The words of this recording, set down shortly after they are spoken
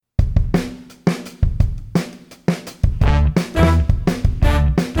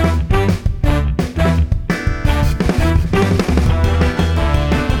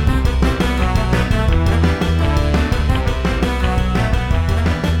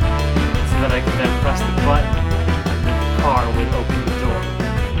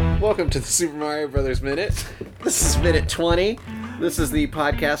welcome to the Super Mario Brothers Minute. This is Minute 20. This is the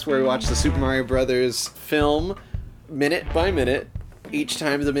podcast where we watch the Super Mario Brothers film minute by minute each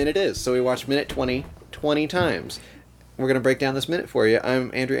time the minute is. So we watch Minute 20 20 times. We're going to break down this minute for you.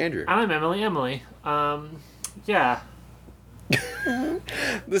 I'm Andrew. I'm Emily. Yeah.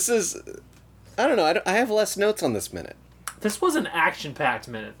 This is... I don't know. I have less notes on this minute. This was an action-packed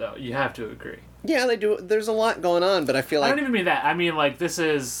minute, though. You have to agree. Yeah, they do. There's a lot going on, but I feel like... I don't even mean that. I mean, like, this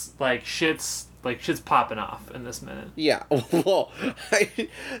is, shit's popping off in this minute. Yeah. Well,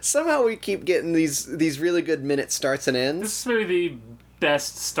 somehow we keep getting these really good minute starts and ends. This is maybe the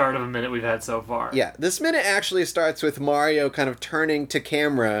best start of a minute we've had so far. Yeah. This minute actually starts with Mario kind of turning to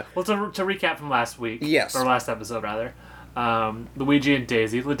camera. Well, to recap from last week. Yes. Or last episode, rather. Luigi and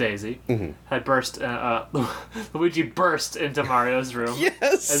Daisy, mm-hmm. had burst. Luigi burst into Mario's room.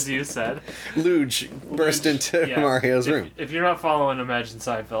 Yes, as you said. Luigi burst into Mario's room. If you're not following Imagine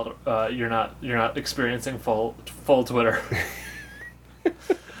Seinfeld, you're not experiencing full Twitter.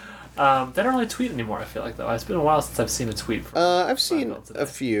 They don't really tweet anymore. I feel like though it's been a while since I've seen a tweet. From I've seen a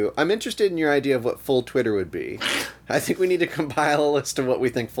few. I'm interested in your idea of what full Twitter would be. I think we need to compile a list of what we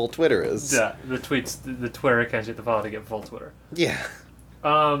think full Twitter is. Yeah, the tweets, the Twitter accounts you have to follow to get full Twitter. Yeah.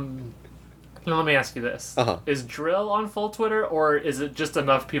 Now let me ask you this: Is Drill on full Twitter, or is it just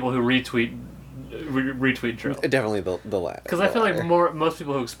enough people who retweet Drill? Definitely the latter. Because I feel like most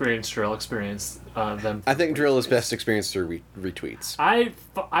people who experience Drill experience them. I think Drill is best experienced through retweets.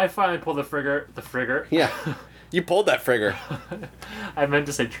 I finally pulled the frigger. Yeah. You pulled that frigger. I meant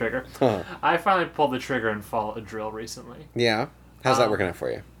to say trigger. Huh. I finally pulled the trigger and followed a Drill recently. Yeah? How's that working out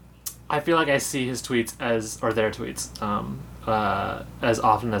for you? I feel like I see his tweets their tweets as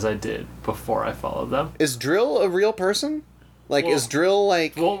often as I did before I followed them. Is Drill a real person? Is Drill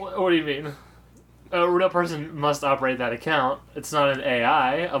like... Well, what do you mean? A real person must operate that account. It's not an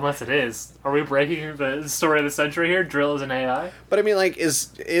AI, unless it is. Are we breaking the story of the century here? Drill is an AI? But I mean,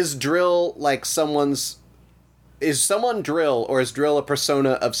 is Drill like someone's... Is someone Drill, or is Drill a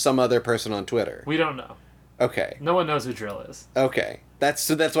persona of some other person on Twitter? We don't know. Okay. No one knows who Drill is. Okay. That's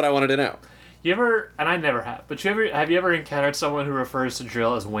what I wanted to know. You ever, and I never have, but have you ever encountered someone who refers to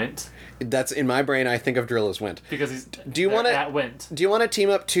Drill as Wint? That's in my brain. I think of Drill as Wint. Because he's at Wint. Do you want to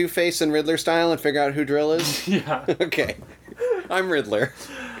team up Two-Face and Riddler style and figure out who Drill is? Yeah. Okay. I'm Riddler.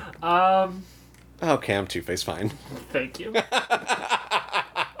 Okay, I'm Two-Face. Fine. Thank you.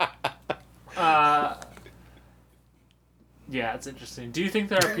 Yeah, it's interesting. Do you think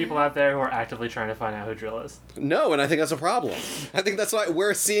there are people out there who are actively trying to find out who Drill is? No, and I think that's a problem. I think that's why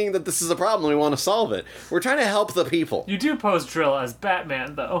we're seeing that this is a problem. We want to solve it. We're trying to help the people. You do pose Drill as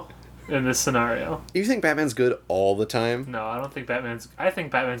Batman, though, in this scenario. You think Batman's good all the time? No, I don't think Batman's... I think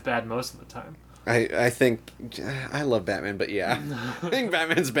Batman's bad most of the time. I think... I love Batman, but yeah. I think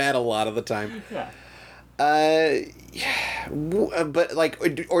Batman's bad a lot of the time. Yeah. But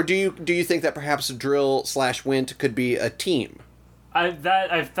or do you think that perhaps Drill / Wint could be a team?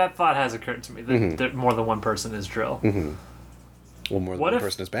 That thought has occurred to me that more than one person is Drill. Mm-hmm. Well, more than one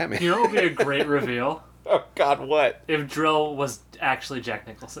person is Batman. You know what would be a great reveal? Oh God, what? If Drill was actually Jack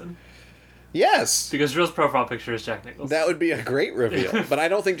Nicholson. Yes. Because Drill's profile picture is Jack Nicholson. That would be a great reveal, but I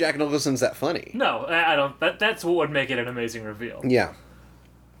don't think Jack Nicholson's that funny. No, I don't. That's what would make it an amazing reveal. Yeah.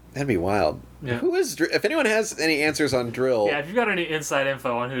 That'd be wild. Yeah. Who is Drill? If anyone has any answers on Drill... Yeah, if you've got any inside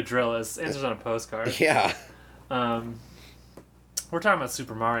info on who Drill is, answers on a postcard. Yeah. We're talking about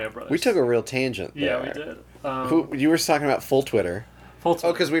Super Mario Brothers. We took a real tangent there. Yeah, we did. You were talking about full Twitter. Full Twitter.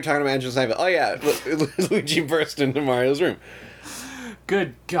 Oh, because we were talking about Andrew Seinfeld. Oh, yeah. Luigi burst into Mario's room.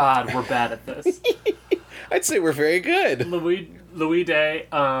 Good God, we're bad at this. I'd say we're very good. Louis Day,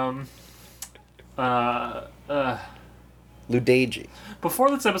 Luigi.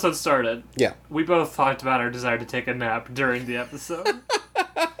 Before this episode started, yeah, we both talked about our desire to take a nap during the episode.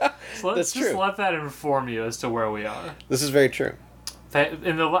 So let's just let that inform you as to where we are. This is very true.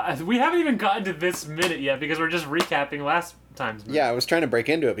 We haven't even gotten to this minute yet because we're just recapping last time's minute. Yeah, I was trying to break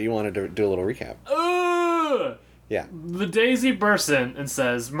into it, but you wanted to do a little recap. Yeah. The Daisy bursts in and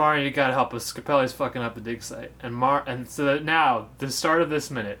says, "Mario, you gotta help us. Scapelli's fucking up the dig site." And so now, the start of this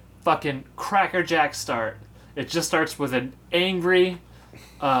minute, fucking crackerjack start. It just starts with an angry,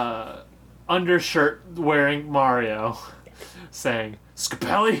 undershirt wearing Mario saying,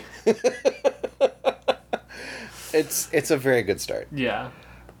 "Scapelli." It's a very good start. Yeah.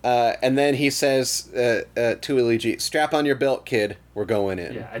 And then he says to Luigi, "Strap on your belt, kid. We're going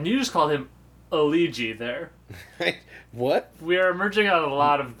in." Yeah, and you just called him Luigi there. Right? What? We are emerging out a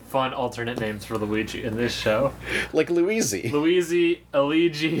lot of fun alternate names for Luigi in this show. Like Luigi. Luigi,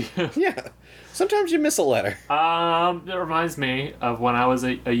 Luigi. Yeah. Sometimes you miss a letter. It reminds me of when I was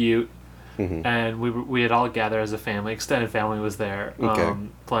a youth, and we had all gathered as a family. Extended family was there,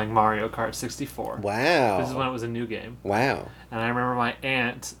 playing Mario Kart 64. Wow. This is when it was a new game. Wow. And I remember my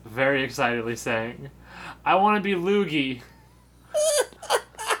aunt very excitedly saying, "I want to be Luigi."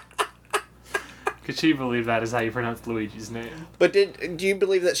 Could she believe that is how you pronounce Luigi's name? But do you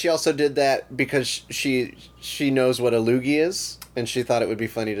believe that she also did that because she knows what a loogie is, and she thought it would be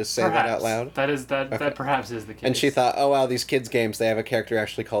funny to say that out loud? That perhaps is the case. And she thought, oh wow, these kids' games, they have a character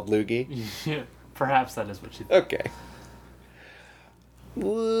actually called Loogie. Yeah, perhaps that is what she thought. Okay.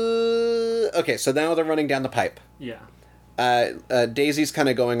 Okay, so now they're running down the pipe. Yeah. Daisy's kind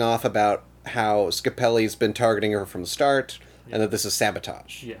of going off about how Scapelli's been targeting her from the start, and that this is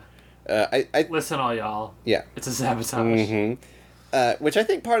sabotage. Yeah. I Listen, all y'all. Yeah. It's a sabotage. Which I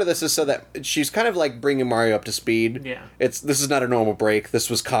think part of this is so that she's kind of like bringing Mario up to speed. Yeah. This is not a normal break. This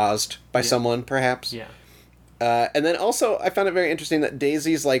was caused by someone, perhaps. Yeah. And then also, I found it very interesting that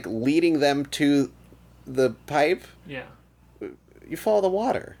Daisy's like leading them to the pipe. Yeah. You follow the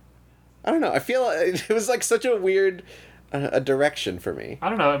water. I don't know. I feel it was like such a weird a direction for me. I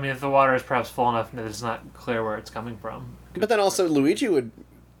don't know. I mean, if the water is perhaps full enough that it's not clear where it's coming from. But then also, Luigi would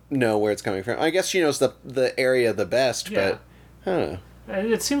know where it's coming from. I guess she knows the area the best, Yeah. but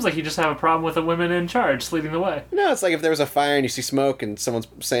It seems like you just have a problem with the women in charge leading the way. no, it's like if there was a fire and you see smoke and someone's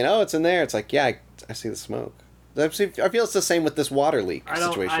saying, "Oh, it's in there," it's like, yeah, I see the smoke. I feel it's the same with this water leak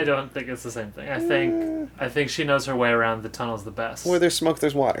situation. I don't think it's the same thing. I think she knows her way around the tunnels the best. Where there's smoke,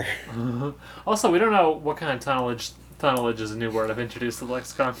 there's water. Also, we don't know what kind of tunnelage. Tunnelage is a new word I've introduced to the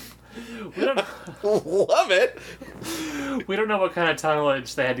lexicon. We don't Love it. we don't know what kind of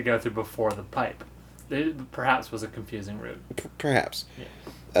tunnelage they had to go through before the pipe. It perhaps was a confusing route. Perhaps.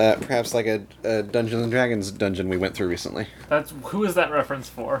 Yeah. Perhaps like a Dungeons and Dragons dungeon we went through recently. Who is that reference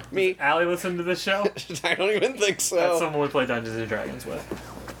for? Me. Does Allie listen to this show? I don't even think so. That's someone we play Dungeons and Dragons with.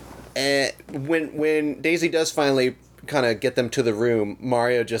 When Daisy does finally kind of get them to the room,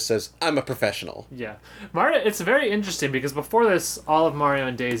 Mario just says, "I'm a professional." Yeah. Mario, it's very interesting because before this, all of Mario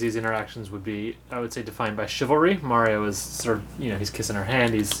and Daisy's interactions would be, I would say, defined by chivalry. Mario is sort of, he's kissing her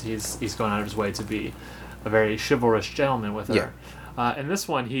hand, he's going out of his way to be a very chivalrous gentleman with her. Yeah. In this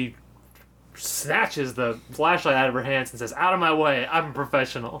one, he snatches the flashlight out of her hands and says, "Out of my way, I'm a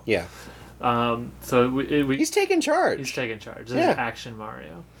professional." Yeah. He's taking charge. He's taking charge. This is action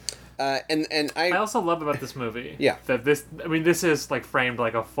Mario. And I also love about this movie that this is like framed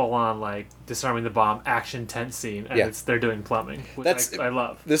like a full-on like disarming the bomb action tense scene, and they're doing plumbing, which I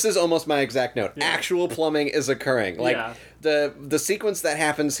love. This is almost my exact note. Yeah. Actual plumbing is occurring. Like the sequence that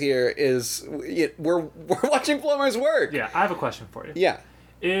happens here is we're watching plumbers work. Yeah, I have a question for you. Yeah.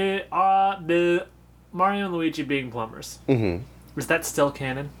 The Mario and Luigi being plumbers. Mm-hmm. Is that still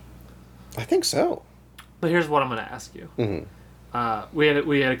canon? I think so. But here's what I'm going to ask you. Mm-hmm.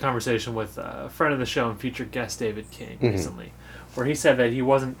 We had a conversation with a friend of the show and future guest David King recently, where he said that he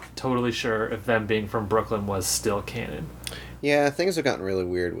wasn't totally sure if them being from Brooklyn was still canon. Yeah, things have gotten really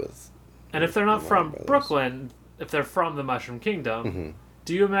weird with. And if they're not from Brooklyn, if they're from the Mushroom Kingdom,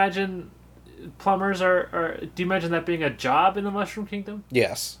 do you imagine plumbers are? Do you imagine that being a job in the Mushroom Kingdom?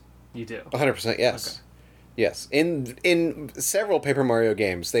 Yes. You do. 100%. Yes. Okay. Yes, in several Paper Mario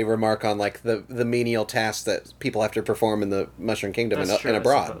games, they remark on like the menial tasks that people have to perform in the Mushroom Kingdom and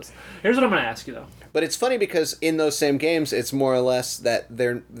abroad. Here's what I'm going to ask you though. But it's funny because in those same games, it's more or less that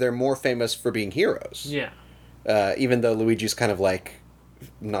they're more famous for being heroes. Yeah. Even though Luigi's kind of like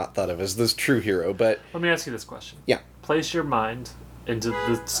not thought of as this true hero, but let me ask you this question. Yeah. Place your mind into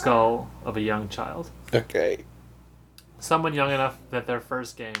the skull of a young child. Okay. Someone young enough that their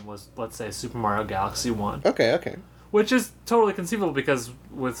first game was, let's say, Super Mario Galaxy 1. Okay. Which is totally conceivable because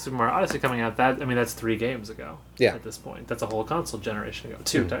with Super Mario Odyssey coming out, that's 3 games ago. Yeah. At this point. That's a whole console generation ago.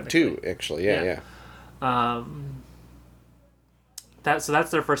 2, technically. 2, actually. Yeah. So that's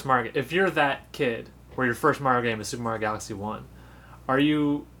their first Mario game. If you're that kid, where your first Mario game is Super Mario Galaxy 1,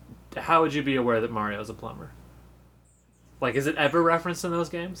 how would you be aware that Mario is a plumber? Like, is it ever referenced in those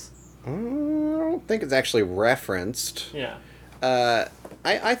games? I don't think it's actually referenced. Yeah.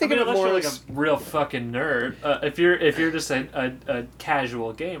 I think unless more you're like a real fucking nerd. If you're just a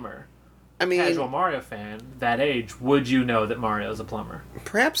casual gamer, casual Mario fan, that age, would you know that Mario's a plumber?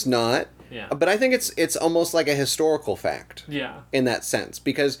 Perhaps not. Yeah. But I think it's almost like a historical fact. Yeah. In that sense,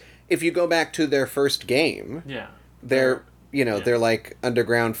 because if you go back to their first game, they're like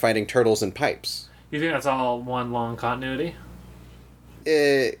underground fighting turtles and pipes. You think that's all one long continuity?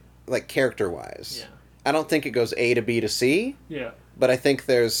 like character-wise. Yeah. I don't think it goes A to B to C, Yeah. but I think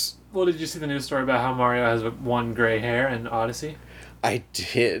there's... Well, did you see the news story about how Mario has one gray hair in Odyssey? I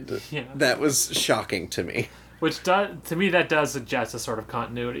did. Yeah. That was shocking to me. Which, to me, that does suggest a sort of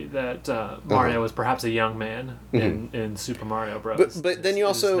continuity that Mario was perhaps a young man in Super Mario Bros. But then you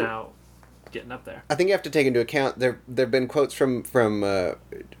also... Is now getting up there. I think you have to take into account there've been quotes from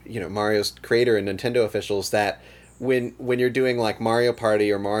Mario's creator and Nintendo officials that when you're doing like Mario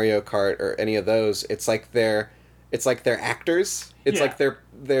Party or Mario Kart or any of those, it's like they're actors. It's like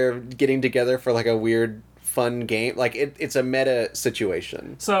they're getting together for like a weird fun game. Like it's a meta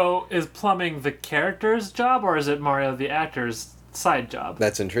situation. So is plumbing the character's job, or is it Mario the actor's side job?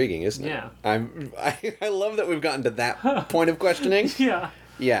 That's intriguing, isn't it? Yeah. I love that we've gotten to that point of questioning. Yeah.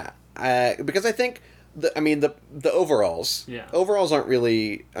 Yeah. Because I think the overalls. Yeah. Overalls aren't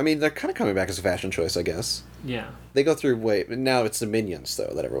really. I mean, they're kind of coming back as a fashion choice, I guess. Yeah. They go through now it's the minions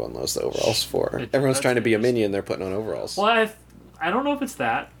though that everyone knows the overalls for. Everyone's trying to be a minion. They're putting on overalls. Well, I don't know if it's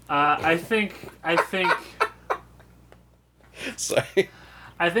that. I think. Sorry.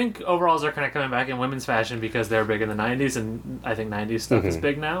 I think overalls are kind of coming back in women's fashion because they were big in the 90s, and I think 90s stuff is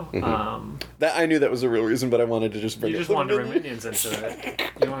big now. That I knew that was a real reason, but I wanted to just bring. You just wanted to bring minions into it.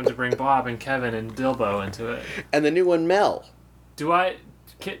 You wanted to bring Bob and Kevin and Dilbo into it. And the new one, Mel.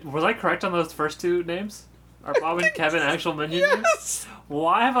 Was I correct on those first two names? Are Bob and Kevin actual minion names? Yes.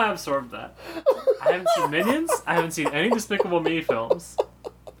 Why have I absorbed that? I haven't seen Minions. I haven't seen any Despicable Me films.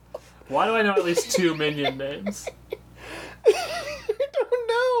 Why do I know at least two minion names? I don't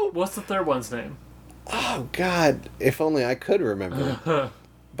know. What's the third one's name? Oh God! If only I could remember.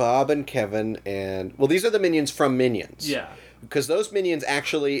 Bob and Kevin and these are the minions from Minions. Yeah. Because those minions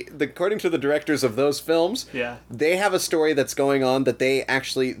actually, according to the directors of those films, they have a story that's going on that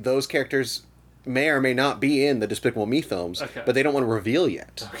those characters may or may not be in the Despicable Me films, but they don't want to reveal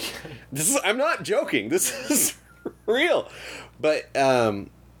yet. Okay. I'm not joking. This is real. But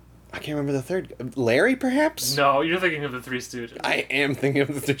I can't remember the third. Larry, perhaps? No, you're thinking of the Three Stooges. I am thinking of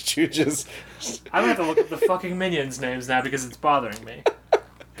the Three Stooges. I'm going to have to look up the fucking Minions names now because it's bothering me.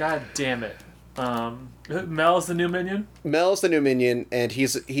 God damn it. Mel's the new minion? Mel's the new minion, and he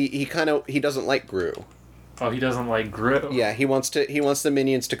doesn't like Gru. Oh, he doesn't like Gru. Yeah, he wants the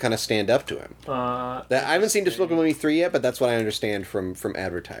minions to kind of stand up to him. I haven't seen Despicable Me 3 yet, but that's what I understand from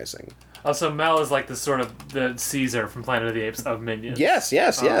advertising. Oh, so Mel is like the Caesar from Planet of the Apes of Minions. Yes.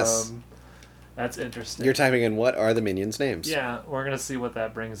 That's interesting. You're typing in what are the minions' names? Yeah, we're gonna see what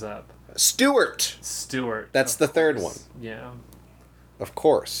that brings up. Stuart. That's the third one. Yeah. Of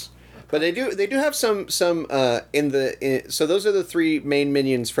course. But they do have some so those are the three main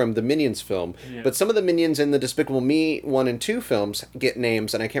minions from the Minions film. Yeah. But some of the minions in the Despicable Me 1 and 2 films get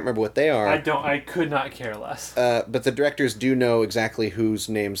names, and I can't remember what they are. I could not care less. But the directors do know exactly whose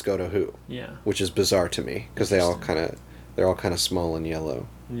names go to who. Yeah. Which is bizarre to me because they're all kind of small and yellow.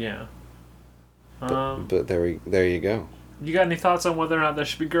 Yeah. But there you go. You got any thoughts on whether or not there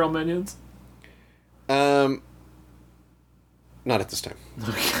should be girl minions? Not at this time.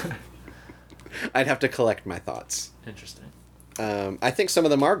 Okay. I'd have to collect my thoughts. Interesting. I think some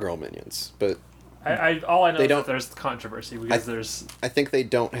of them are girl minions, but all I know is that there's controversy because I think they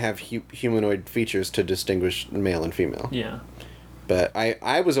don't have humanoid features to distinguish male and female. Yeah. But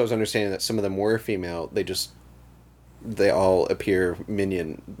I was always understanding that some of them were female. They all appear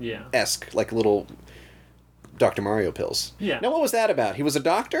minion-esque, like little Dr. Mario pills. Yeah. Now, what was that about? He was a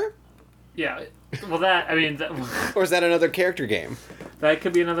doctor? Yeah. Well, or is that another character game? That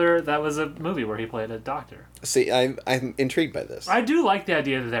could be another... That was a movie where he played a doctor. See, I'm intrigued by this. I do like the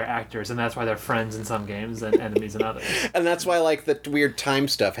idea that they're actors, and that's why they're friends in some games and enemies in others. And that's why, like, the weird time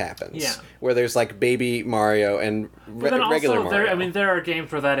stuff happens. Yeah. Where there's, like, baby Mario and regular Mario. There are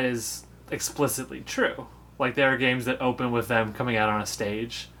games where that is explicitly true. Like, there are games that open with them coming out on a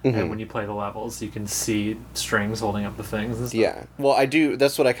stage, and when you play the levels, you can see strings holding up the things and stuff. Yeah. Well, I do...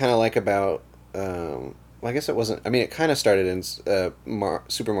 That's what I kind of like about... I guess it wasn't... I mean, it kind of started in Super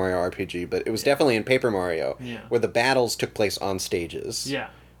Mario RPG, but it was definitely in Paper Mario, where the battles took place on stages. Yeah.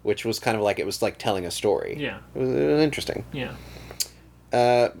 Which was kind of like... It was like telling a story. Yeah. It was interesting. Yeah.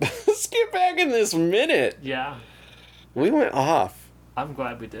 Let's get back in this minute. Yeah. We went off. I'm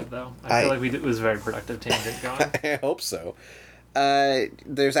glad we did, though. I feel like it was a very productive tangent going. I hope so.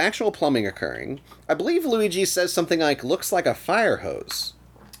 There's actual plumbing occurring. I believe Luigi says something like, looks like a fire hose.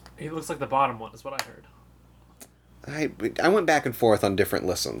 He looks like the bottom one, is what I heard. I went back and forth on different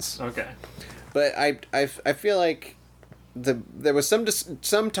listens. Okay. But I feel like there was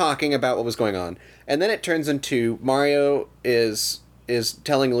some talking about what was going on, and then it turns into Mario is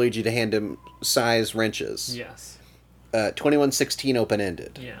telling Luigi to hand him size wrenches. Yes. 2116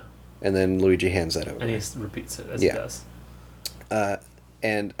 open-ended. Yeah. And then Luigi hands that over. And he repeats it as he does.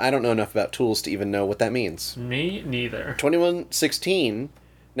 And I don't know enough about tools to even know what that means. Me neither. 2116.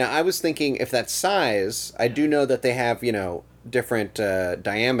 Now, I was thinking if that's size, I do know that they have, different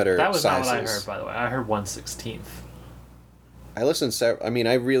diameter sizes. That was not what I heard, by the way. I heard 1/16. I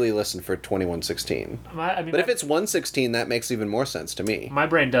really listened for 2116. But if it's 1/16, that makes even more sense to me. My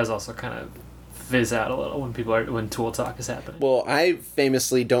brain does also kind of fizz out a little when tool talk is happening. Well, I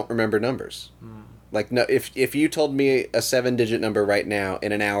famously don't remember numbers. Like, no, if you told me a 7-digit number right now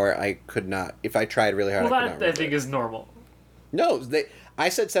in an hour, I could not. If I tried really hard, I could not remember I think is normal. No, I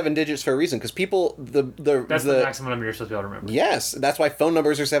said 7 digits for a reason, because people, That's the maximum number you're supposed to be able to remember. Yes, that's why phone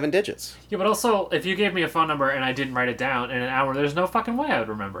numbers are 7 digits. Yeah, but also, if you gave me a phone number and I didn't write it down in an hour, there's no fucking way I would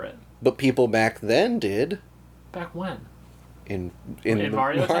remember it. But people back then did. Back when? In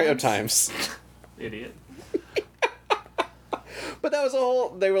Mario times. Idiot. But that was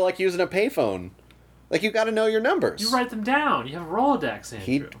they were like using a payphone. Like, you got to know your numbers. You write them down. You have a Rolodex,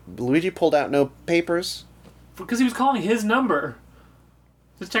 Andrew. Luigi pulled out no papers. Because he was calling his number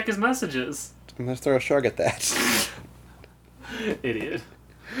to check his messages. I'm going to throw a shrug at that. Idiot.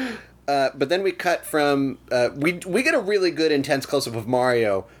 But then we cut from... we get a really good intense close-up of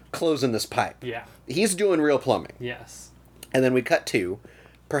Mario closing this pipe. Yeah. He's doing real plumbing. Yes. And then we cut to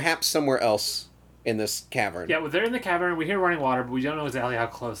perhaps somewhere else in this cavern. Yeah, well, they're in the cavern. We hear running water, but we don't know exactly how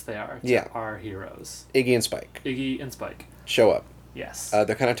close they are to our heroes. Iggy and Spike. Iggy and Spike. Show up. Yes.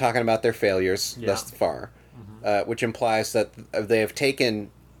 They're kind of talking about their failures thus far, which implies that they have taken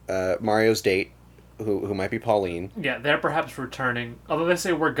Mario's date, who might be Pauline. Yeah, they're perhaps returning, although they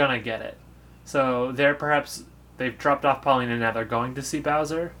say we're gonna get it. So they've dropped off Pauline and now they're going to see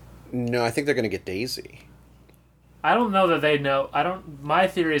Bowser. No, I think they're going to get Daisy. I don't know that they know. My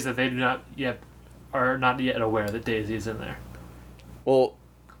theory is that they are not yet aware that Daisy's in there. Well,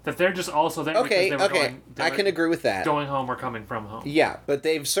 that they're just also there. Okay. I can agree with that. Going home or coming from home. Yeah, but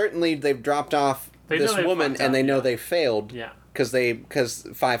they've dropped off this woman, and they know they failed. Yeah. Because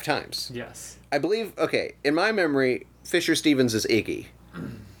 5 times. Yes. I believe. Okay, in my memory, Fisher Stevens is Iggy,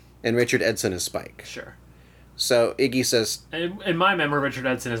 and Richard Edson is Spike. Sure. So Iggy says. In my memory, Richard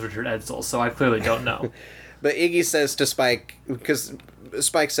Edson is Richard Edsel, so I clearly don't know. But Iggy says to Spike, because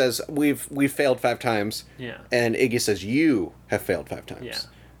Spike says, we've failed 5 times. Yeah. And Iggy says, you have failed 5 times. Yeah.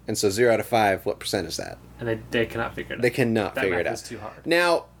 And so 0 out of 5, what percent is that? And they cannot figure it out. They cannot figure it out. That math is too hard.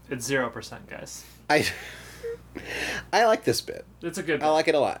 Now... It's 0%, guys. I like this bit. It's a good bit. I like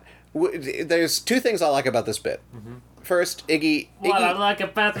it a lot. There's 2 things I like about this bit. Mm-hmm. First, Iggy... What I like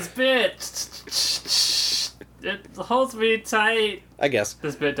about this bit... It holds me tight. I guess.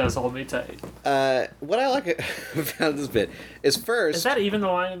 This bit does hold me tight. What I like about this bit is first... Is that even the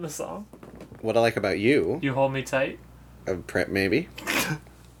line in the song? What I like about you... You hold me tight? Maybe.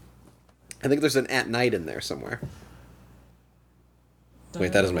 I think there's an at night in there somewhere.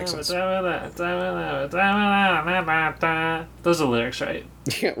 Wait, that doesn't make sense. Those are lyrics, right?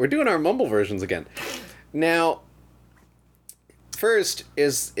 Yeah, we're doing our mumble versions again. Now, first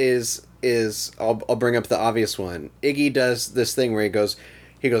is I'll bring up the obvious one. Iggy does this thing where he goes,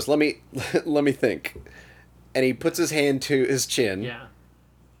 let me think, and he puts his hand to his chin. Yeah.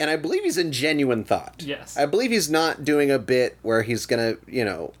 And I believe he's in genuine thought. Yes. I believe he's not doing a bit where he's gonna,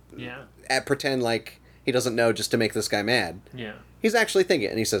 pretend like he doesn't know just to make this guy mad. Yeah. He's actually thinking,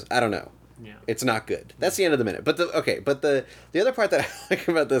 and he says, "I don't know. Yeah. It's not good." That's the end of the minute. But the other part that I like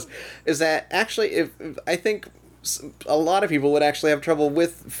about this is that actually, if I think a lot of people would actually have trouble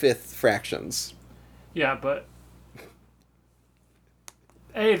with fifth fractions. Yeah, but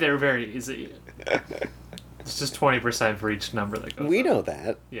they're very easy. It's just 20% for each number that goes. We know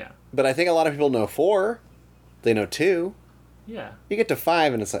that. Yeah. But I think a lot of people know 4. They know 2. Yeah. You get to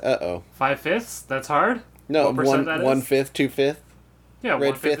 5 and it's like, 5/5? That's hard? No, what percent that is? 1/5, 2/5. Yeah,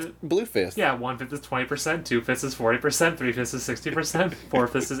 red 5th, blue 5th. Yeah, 1/5 is 20%, 2/5 is 40%, 3/5 is 60%,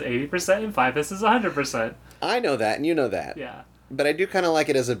 4/5 is 80%, and 5/5 is 100%. I know that, and you know that. Yeah. But I do kind of like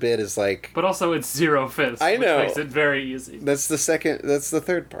it as a bit, as like... But also it's 0/5. I know. Which makes it very easy. That's the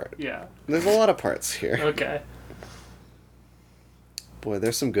third part. Yeah. There's a lot of parts here. Okay. Boy,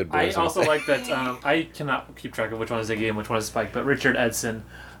 there's some good boys. I also like that, I cannot keep track of which one is Iggy and which one is Spike, but Richard Edson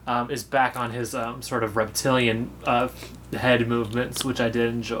is back on his sort of reptilian head movements, which I did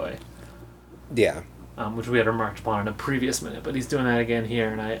enjoy. Yeah. Which we had remarked upon in a previous minute, but he's doing that again here,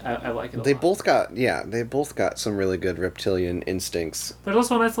 and I like it a lot. They both got some really good reptilian instincts. There's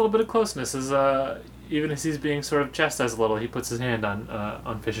also a nice little bit of closeness, as even as he's being sort of chastised a little, he puts his hand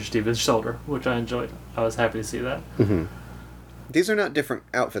on Fisher Stevens' shoulder, which I enjoyed. I was happy to see that. Mm-hmm. These are not different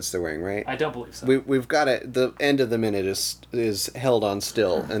outfits they're wearing, right? I don't believe so. We've got it. The end of the minute is held on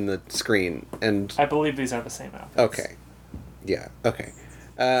still in the screen, and I believe these are the same outfits. okay, yeah, okay.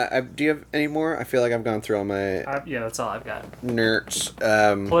 Do you have any more? I feel like I've gone through all my Yeah, that's all I've got. nerds.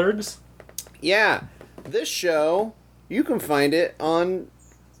 Plurgs? Yeah, this show you can find it on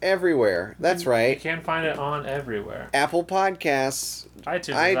everywhere. That's You right. can find it on everywhere. Apple Podcasts, iTunes,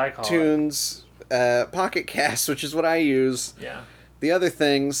 as I call it. iTunes, Pocket Cast, which is what I use. Yeah. The other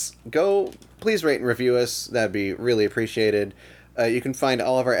things, please rate and review us. That'd be really appreciated. You can find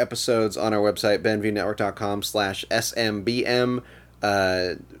all of our episodes on our website, benvnetwork.com/SMBM.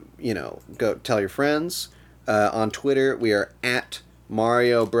 Go tell your friends. On Twitter, we are at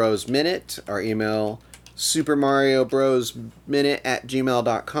Mario Bros Minute. Our email,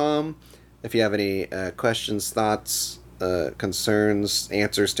 supermariobrosminute@gmail.com. If you have any questions, thoughts, concerns,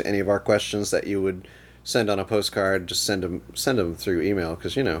 answers to any of our questions that you would send on a postcard, just send them through email,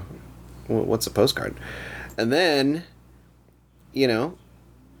 because what's a postcard? And then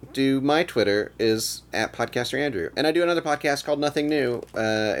do my Twitter is at Podcaster Andrew, and I do another podcast called Nothing New.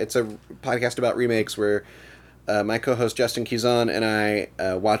 It's a podcast about remakes where my co-host Justin Kizan and I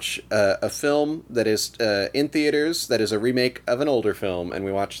watch a film that is in theaters that is a remake of an older film, and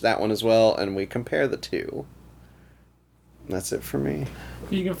we watch that one as well, and we compare the two. That's it for me.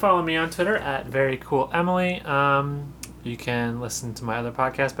 You can follow me on Twitter at VeryCoolEmily. You can listen to my other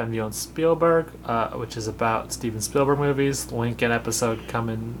podcast, Benview and Spielberg, which is about Steven Spielberg movies. Lincoln episode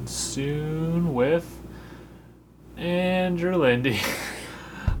coming soon with Andrew Lindy.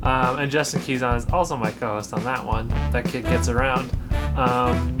 And Justin Keyson is also my co-host on that one. That kid gets around.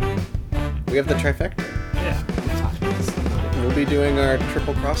 We have the trifecta. Yeah, we'll talk about this. We'll be doing our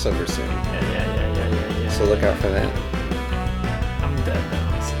triple crossover soon. Yeah. So look out for that. I'm dead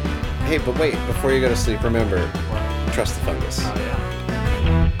now. So. Hey, but wait, before you go to sleep, remember, What? trust the fungus. Oh,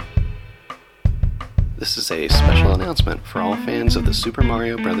 yeah. This is a special announcement for all fans of the Super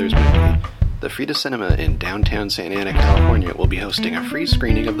Mario Brothers movie. The Frida Cinema in downtown Santa Ana, California will be hosting a free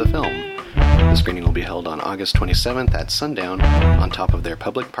screening of the film. The screening will be held on August 27th at sundown on top of their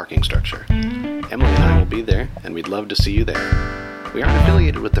public parking structure. Emily and I will be there, and we'd love to see you there. We aren't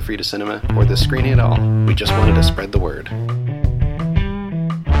affiliated with the Frida Cinema or this screening at all. We just wanted to spread the word.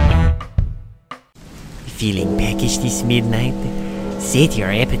 Feeling peckish this midnight? Set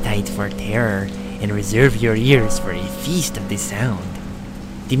your appetite for terror and reserve your ears for a feast of the sound.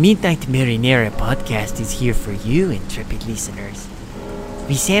 The Midnight Marinera podcast is here for you, intrepid listeners.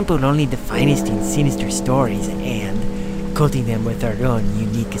 We sample only the finest in sinister stories and, coating them with our own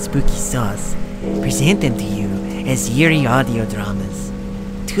unique spooky sauce, present them to you as eerie audio dramas.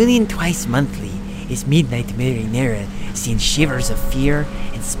 Tune in twice monthly as Midnight Marinera sends shivers of fear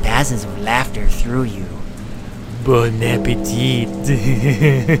and spasms of laughter through you. Bon appetit!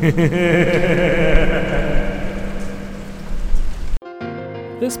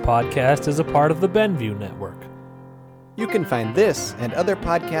 This podcast is a part of the Benview Network. You can find this and other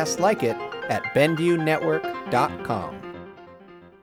podcasts like it at BenviewNetwork.com.